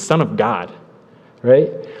he is the Son of God, right?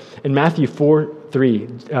 In Matthew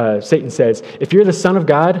 4:3, Satan says, if you're the Son of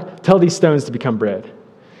God, tell these stones to become bread.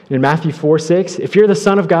 And in Matthew 4:6, if you're the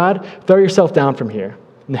Son of God, throw yourself down from here,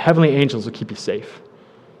 and the heavenly angels will keep you safe.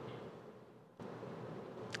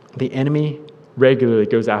 The enemy regularly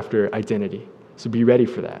goes after identity, so be ready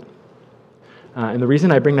for that. And the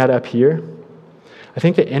reason I bring that up here, I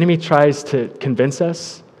think the enemy tries to convince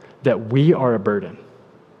us that we are a burden,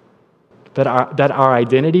 that our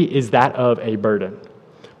identity is that of a burden.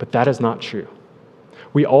 But that is not true.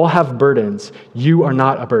 We all have burdens. You are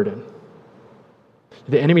not a burden.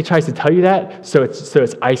 The enemy tries to tell you that, so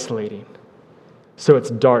it's isolating, so it's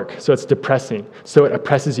dark, so it's depressing, so it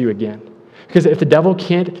oppresses you again. Because if the devil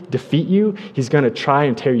can't defeat you, he's going to try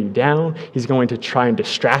and tear you down. He's going to try and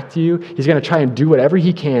distract you. He's going to try and do whatever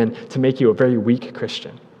he can to make you a very weak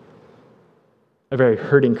Christian, a very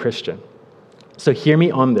hurting Christian. So hear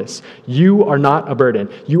me on this. You are not a burden.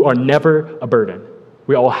 You are never a burden.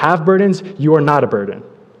 We all have burdens. You are not a burden.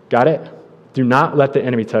 Got it? Do not let the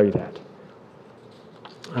enemy tell you that.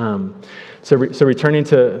 So returning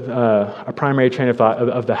to a primary train of thought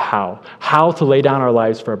of the how. How to lay down our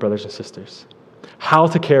lives for our brothers and sisters. How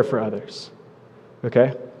to care for others.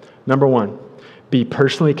 Okay? Number 1, be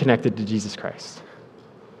personally connected to Jesus Christ.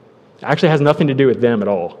 It actually has nothing to do with them at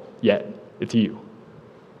all yet. It's you.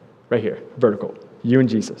 Right here, vertical. You and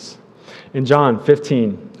Jesus. In John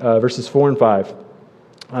 15, verses 4 and 5,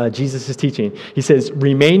 Jesus is teaching. He says,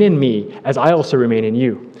 remain in me as I also remain in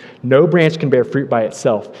you. No branch can bear fruit by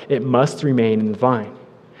itself. It must remain in the vine.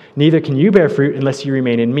 Neither can you bear fruit unless you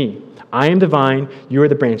remain in me. I am the vine, you are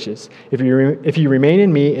the branches. If you remain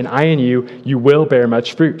in me and I in you, you will bear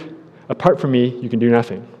much fruit. Apart from me, you can do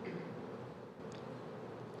nothing.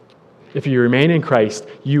 If you remain in Christ,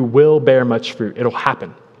 you will bear much fruit. It'll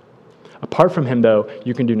happen. Apart from him, though,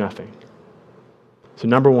 you can do nothing. So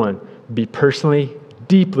number 1, be personally,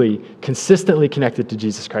 deeply, consistently connected to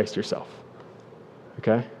Jesus Christ yourself.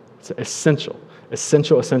 Okay? It's essential.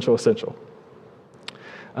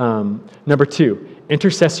 Number 2,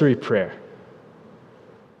 intercessory prayer.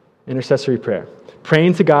 Intercessory prayer.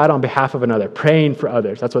 Praying to God on behalf of another. Praying for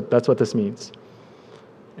others. That's what this means.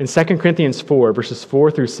 In 2 Corinthians 4, verses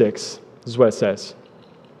 4 through 6, this is what it says.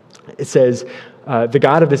 It says, the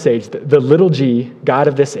God of this age, the little g, God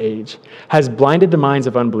of this age, has blinded the minds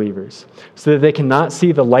of unbelievers so that they cannot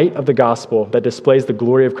see the light of the gospel that displays the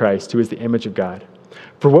glory of Christ, who is the image of God.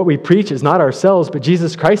 For what we preach is not ourselves, but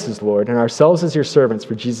Jesus Christ is Lord, and ourselves as your servants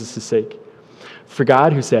for Jesus' sake. For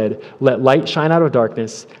God, who said, let light shine out of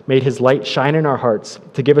darkness, made his light shine in our hearts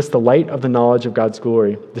to give us the light of the knowledge of God's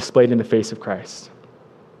glory displayed in the face of Christ.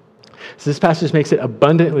 So this passage makes it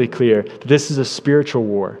abundantly clear that this is a spiritual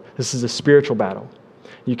war. This is a spiritual battle.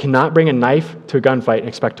 You cannot bring a knife to a gunfight and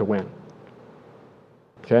expect to win.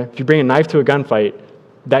 Okay? If you bring a knife to a gunfight,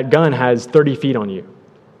 that gun has 30 feet on you.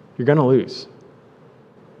 You're going to lose.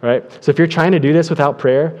 Right? So if you're trying to do this without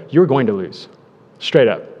prayer, you're going to lose. Straight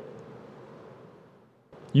up.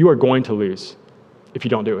 You are going to lose if you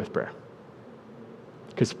don't do it with prayer.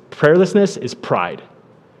 Because prayerlessness is pride.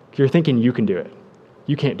 You're thinking you can do it.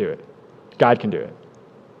 You can't do it. God can do it.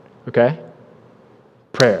 Okay?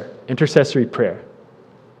 Prayer. Intercessory prayer.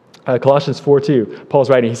 Colossians 4:2, Paul's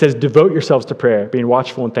writing. He says, devote yourselves to prayer, being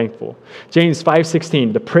watchful and thankful. James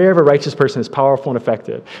 5:16, the prayer of a righteous person is powerful and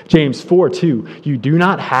effective. James 4:2, you do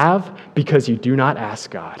not have because you do not ask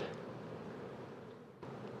God.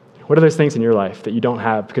 What are those things in your life that you don't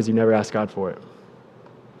have because you never asked God for it?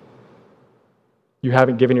 you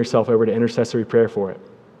haven't given yourself over to intercessory prayer for it.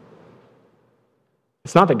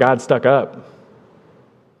 It's not that God's stuck up.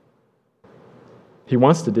 He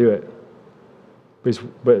wants to do it.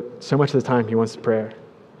 But so much of the time, he wants prayer.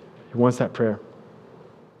 He wants that prayer.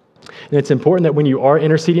 And it's important that when you are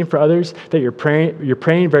interceding for others, that you're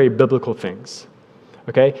praying very biblical things.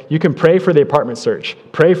 Okay? You can pray for the apartment search,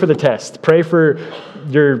 pray for the test, pray for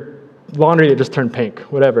your laundry that just turned pink,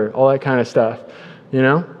 whatever, all that kind of stuff, you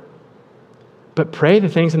know? But pray the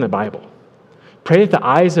things in the Bible. Pray that the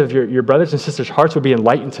eyes of your brothers and sisters' hearts would be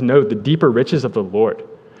enlightened to know the deeper riches of the Lord.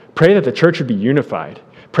 Pray that the church would be unified.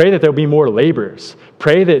 Pray that there'll be more laborers.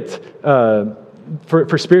 Pray that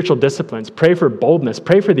for spiritual disciplines. Pray for boldness.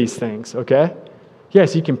 Pray for these things, okay?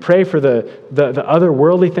 Yes, you can pray for the other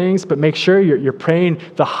worldly things, but make sure you're praying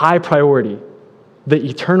the high priority, the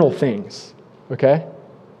eternal things, okay?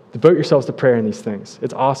 Devote yourselves to prayer in these things.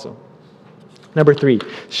 It's awesome. Number 3,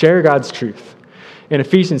 share God's truth. In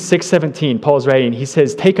Ephesians 6:17, Paul's writing, he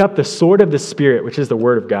says, take up the sword of the Spirit, which is the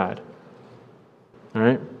Word of God. All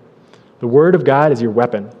right? The Word of God is your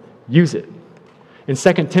weapon. Use it. In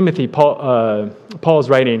 2 Timothy, Paul's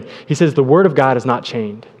writing, he says, the Word of God is not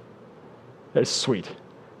chained. That is sweet.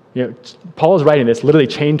 You know, Paul is writing this literally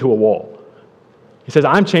chained to a wall. He says,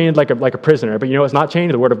 I'm chained like a prisoner, but you know what's not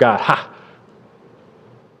chained? The Word of God. Ha!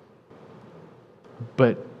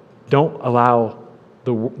 But don't allow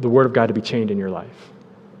the Word of God to be chained in your life.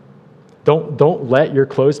 Don't let your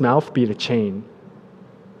closed mouth be the chain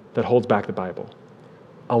that holds back the Bible.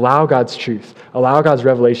 Allow God's truth. Allow God's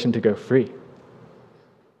revelation to go free.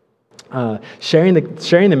 Sharing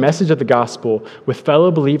the message of the gospel with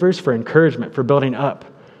fellow believers for encouragement, for building up,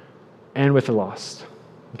 and with the lost.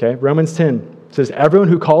 Okay? Romans 10 says, everyone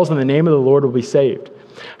who calls on the name of the Lord will be saved.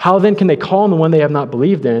 How then can they call on the one they have not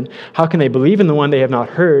believed in? How can they believe in the one they have not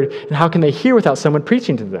heard? And how can they hear without someone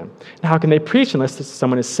preaching to them? And how can they preach unless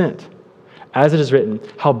someone is sent? As it is written,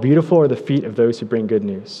 how beautiful are the feet of those who bring good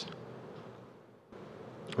news.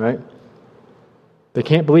 Right? They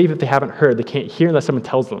can't believe if they haven't heard. They can't hear unless someone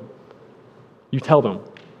tells them. You tell them.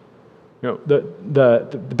 You know,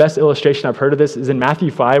 the best illustration I've heard of this is in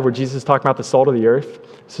Matthew 5, where Jesus is talking about the salt of the earth.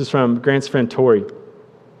 This is from Grant's friend Tori.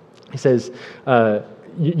 He says,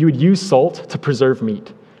 you would use salt to preserve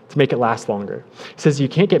meat, to make it last longer. He says you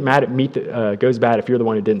can't get mad at meat that goes bad if you're the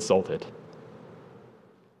one who didn't salt it.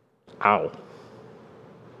 Ow.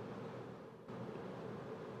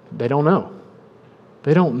 They don't know.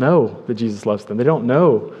 They don't know that Jesus loves them. They don't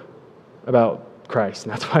know about Christ,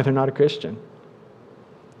 and that's why they're not a Christian.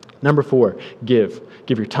 Number 4, give.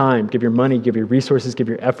 Give your time, give your money, give your resources, give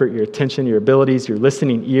your effort, your attention, your abilities, your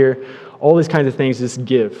listening ear, all these kinds of things. Just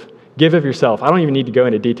give. Give of yourself. I don't even need to go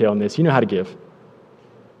into detail on this. You know how to give.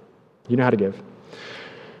 You know how to give.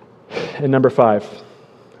 And number 5,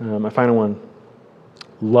 my final one,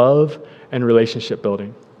 love and relationship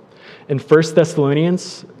building. In 1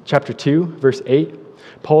 Thessalonians chapter 2, verse 8,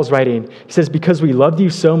 Paul's writing, he says, because we loved you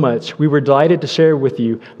so much, we were delighted to share with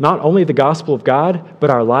you not only the gospel of God,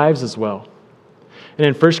 but our lives as well. And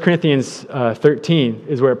in 1 Corinthians 13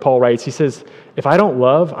 is where Paul writes, he says, if I don't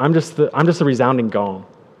love, I'm just a resounding gong.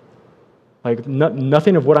 Like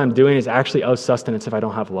nothing of what I'm doing is actually of sustenance if I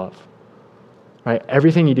don't have love. Right?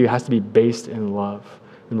 Everything you do has to be based in love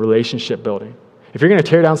and relationship building. If you're going to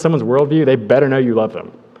tear down someone's worldview, they better know you love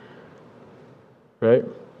them. Right?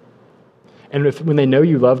 And when they know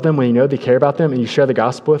you love them, when you know they care about them, and you share the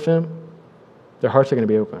gospel with them, their hearts are going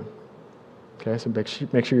to be open. Okay, so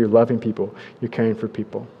make sure you're loving people, you're caring for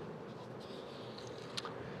people.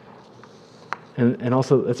 And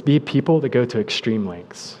also, let's be people that go to extreme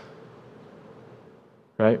lengths.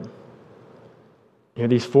 Right? You know,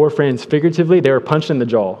 these 4 friends, figuratively, they were punched in the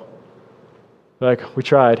jaw. They're like, we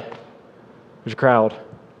tried. There's a crowd.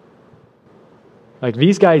 Like,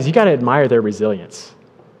 these guys, you got to admire their resilience.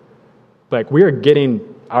 Like, we are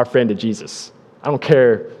getting our friend to Jesus. I don't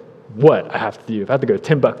care what I have to do. If I have to go to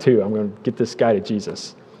Timbuktu, I'm going to get this guy to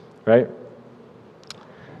Jesus, right?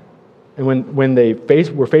 And when they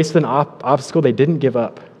were faced with an obstacle, they didn't give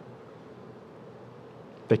up.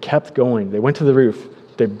 They kept going. They went to the roof.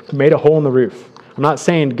 They made a hole in the roof. I'm not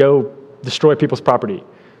saying go destroy people's property.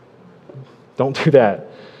 Don't do that.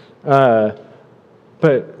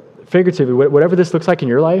 But figuratively, whatever this looks like in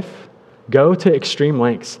your life, go to extreme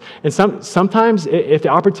lengths. And sometimes, if the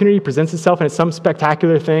opportunity presents itself and it's some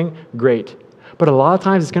spectacular thing, great. But a lot of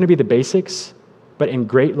times, it's going to be the basics, but in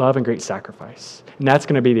great love and great sacrifice. And that's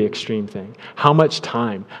going to be the extreme thing. How much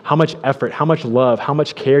time, how much effort, how much love, how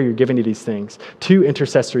much care you're giving to these things, to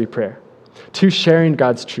intercessory prayer, to sharing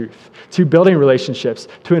God's truth, to building relationships,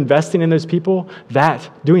 to investing in those people,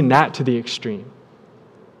 doing that to the extreme.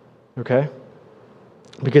 Okay?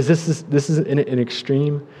 Because this is an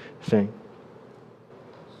extreme thing.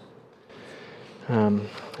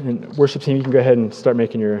 And worship team, you can go ahead and start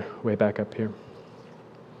making your way back up here.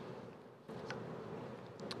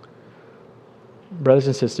 Brothers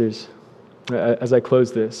and sisters, as I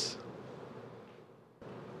close this,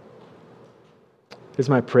 it's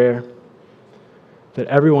my prayer that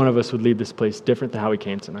every one of us would leave this place different than how we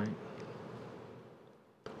came tonight.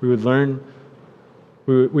 We would learn,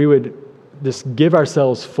 we would just give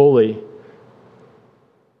ourselves fully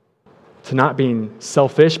to not being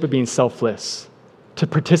selfish, but being selfless, to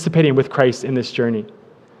participating with Christ in this journey.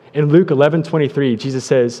 In Luke 11:23, Jesus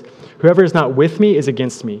says, "Whoever is not with me is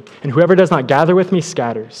against me, and whoever does not gather with me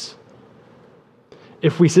scatters."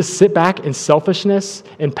 If we just sit back in selfishness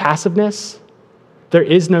and passiveness, there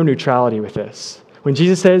is no neutrality with this. When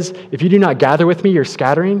Jesus says, if you do not gather with me, you're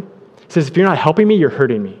scattering, he says, if you're not helping me, you're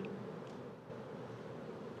hurting me.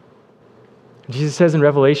 Jesus says in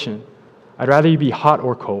Revelation, I'd rather you be hot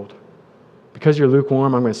or cold. Because you're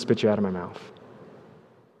lukewarm, I'm going to spit you out of my mouth.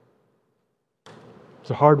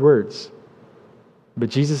 Those are hard words. But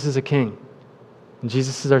Jesus is a king. And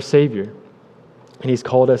Jesus is our Savior. And he's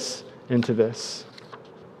called us into this.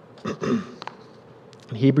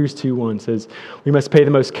 Hebrews 2:1 says, we must pay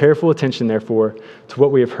the most careful attention, therefore, to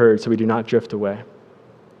what we have heard so we do not drift away.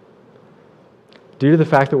 Due to the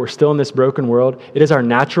fact that we're still in this broken world, it is our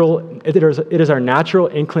natural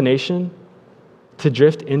inclination to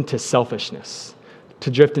drift into selfishness,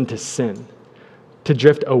 to drift into sin, to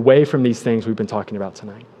drift away from these things we've been talking about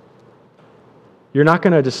tonight. You're not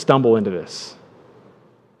going to just stumble into this.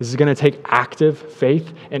 This is going to take active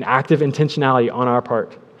faith and active intentionality on our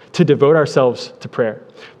part to devote ourselves to prayer,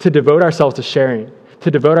 to devote ourselves to sharing,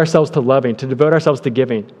 to devote ourselves to loving, to devote ourselves to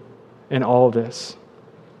giving, and all of this.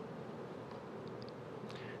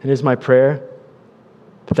 And it is my prayer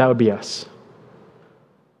that would be us.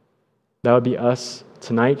 That would be us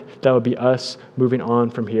tonight. That would be us moving on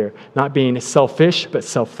from here. Not being selfish, but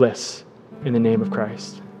selfless in the name of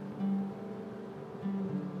Christ.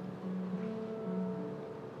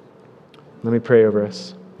 Let me pray over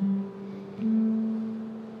us.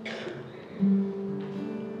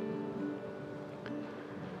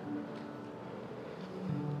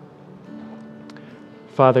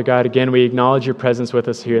 Father God, again, we acknowledge your presence with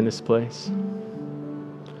us here in this place.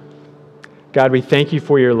 God, we thank you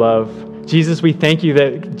for your love. Jesus, we thank you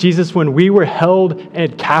that, Jesus, when we were held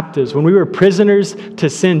and captives, when we were prisoners to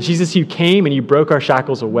sin, Jesus, you came and you broke our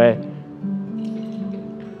shackles away.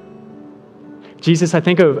 Jesus, I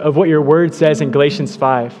think of what your word says in Galatians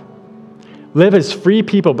 5. Live as free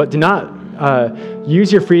people, but do not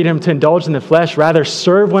use your freedom to indulge in the flesh. Rather,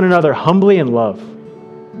 serve one another humbly in love.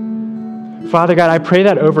 Father God, I pray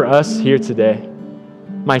that over us here today,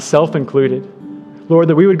 myself included. Lord,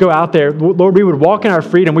 that we would go out there. Lord, we would walk in our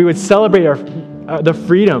freedom. We would celebrate the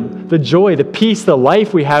freedom, the joy, the peace, the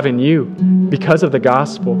life we have in you because of the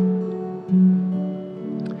gospel.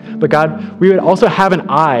 But God, we would also have an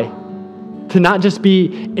eye to not just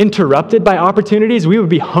be interrupted by opportunities. We would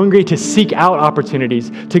be hungry to seek out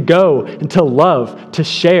opportunities, to go and to love, to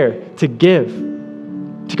share, to give,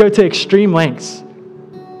 to go to extreme lengths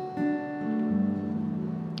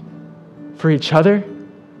for each other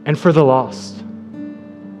and for the lost.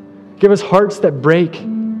 Give us hearts that break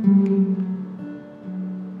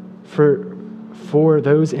for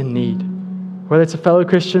those in need, whether it's a fellow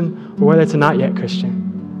Christian or whether it's a not yet Christian.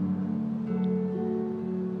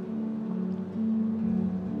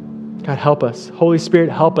 God, help us. Holy Spirit,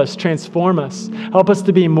 help us. Transform us. Help us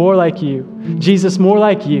to be more like you. Jesus, more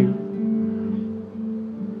like you.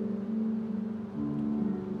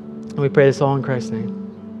 And we pray this all in Christ's name.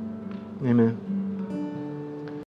 Amen.